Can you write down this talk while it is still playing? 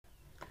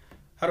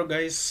Hello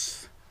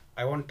guys,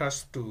 I want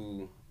us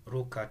to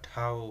look at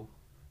how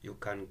you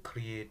can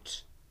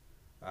create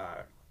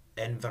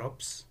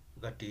envelopes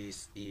that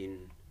is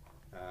in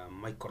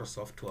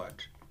Microsoft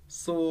Word.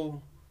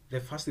 So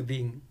the first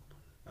thing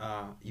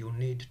you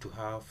need to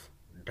have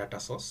data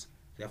source.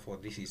 Therefore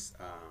this is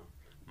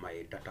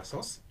my data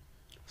source.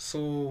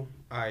 So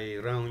I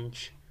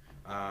launch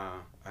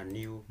a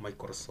new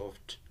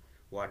Microsoft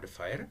Word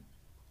file.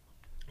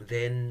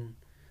 Then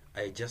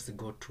I just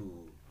go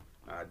to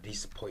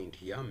this point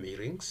here,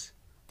 mailings.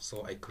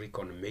 So I click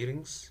on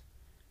mailings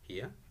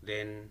here.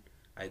 Then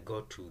I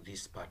go to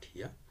this part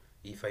here.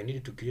 If I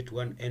need to create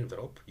one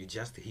envelope, you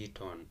just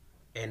hit on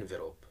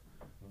envelope.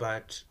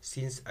 But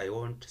since I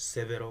want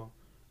several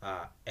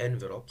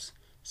envelopes,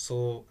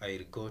 so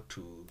I'll go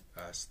to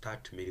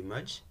start mail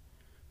merge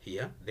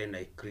here. Then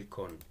I click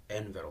on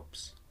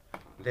envelopes.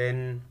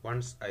 Then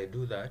once I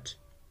do that,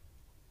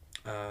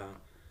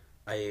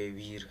 I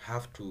will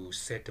have to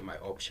set my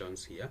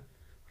options here.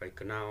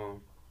 Right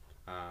now,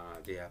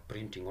 there are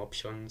printing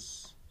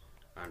options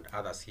and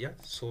others here.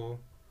 So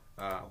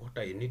what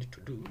I need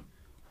to do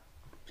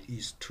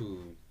is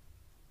to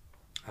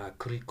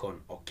click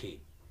on OK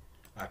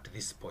at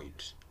this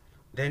point.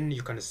 Then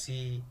you can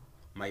see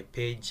my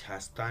page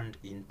has turned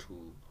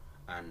into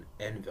an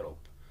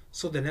envelope.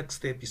 So the next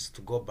step is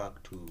to go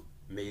back to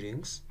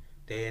mailings.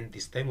 Then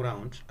this time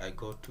around, I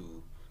go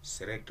to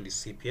select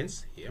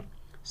recipients here.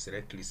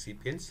 Select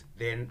recipients.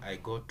 Then I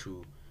go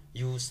to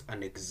use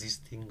an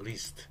existing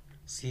list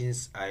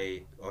since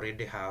I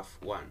already have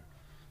one.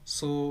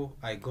 So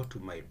I go to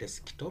my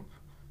desktop.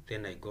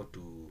 Then I go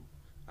to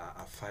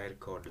a file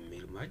called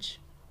mail merge.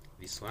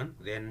 This one.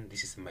 Then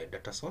this is my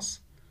data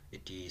source.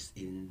 It is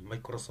in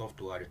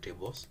Microsoft Word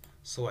tables.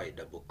 So I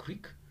double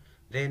click.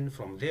 Then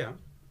from there,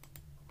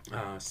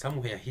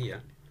 somewhere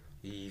here,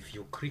 if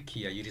you click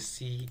here, you'll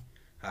see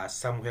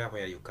somewhere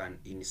where you can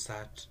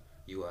insert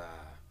your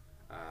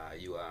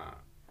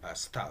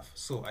stuff.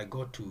 So I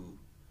go to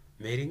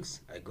mailings,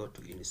 I go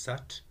to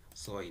insert.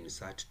 So I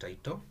insert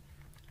title.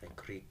 I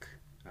click,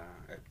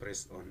 I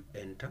press on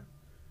enter.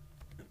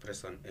 I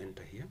press on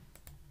enter here.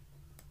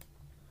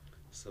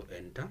 So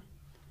enter.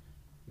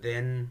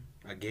 Then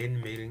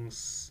again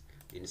mailings,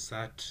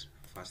 insert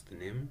first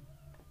name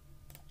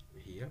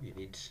here.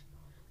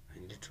 I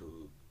need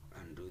to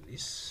undo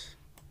this.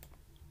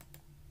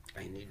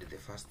 I need the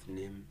first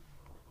name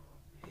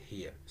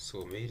here.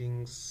 So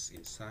mailings,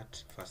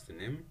 insert first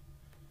name.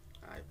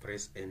 I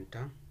press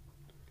enter.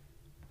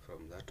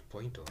 From that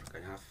point, or I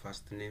can have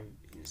first name,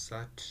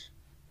 insert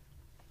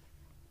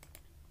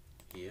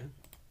here.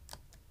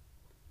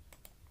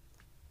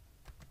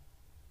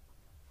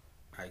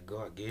 I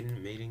go again,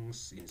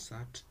 mailings,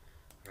 insert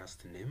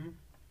last name.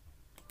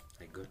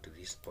 I go to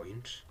this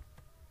point.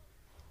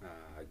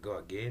 I go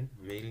again,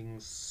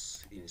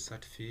 mailings,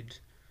 insert feed.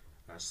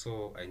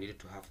 So I need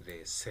to have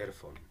the cell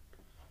phone.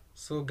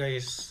 So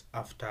guys,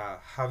 after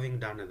having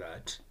done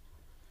that,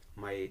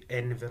 my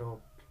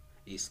envelope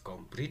is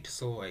complete.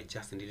 So I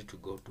just need to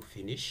go to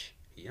finish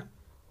here,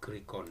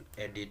 click on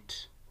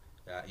edit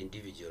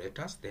individual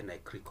letters, then I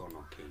click on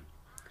OK.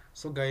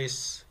 So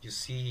guys, you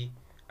see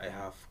I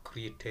have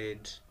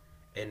created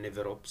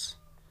envelopes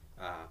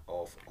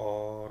of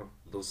all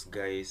those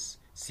guys,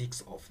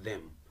 6 of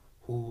them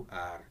who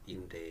are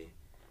in the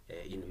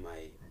in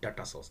my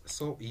data source.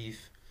 So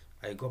if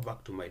I go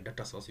back to my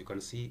data source, you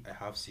can see I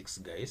have 6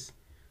 guys,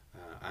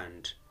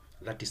 and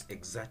that is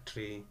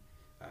exactly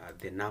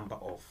the number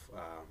of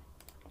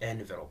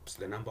envelopes,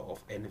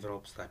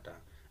 that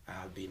I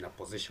have been in a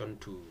position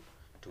to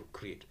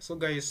create. So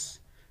guys,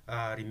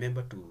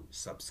 remember to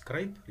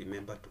subscribe,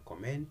 remember to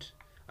comment,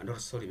 and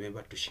also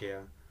remember to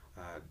share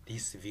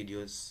these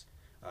videos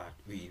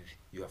with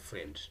your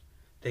friends.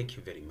 Thank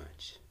you very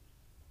much.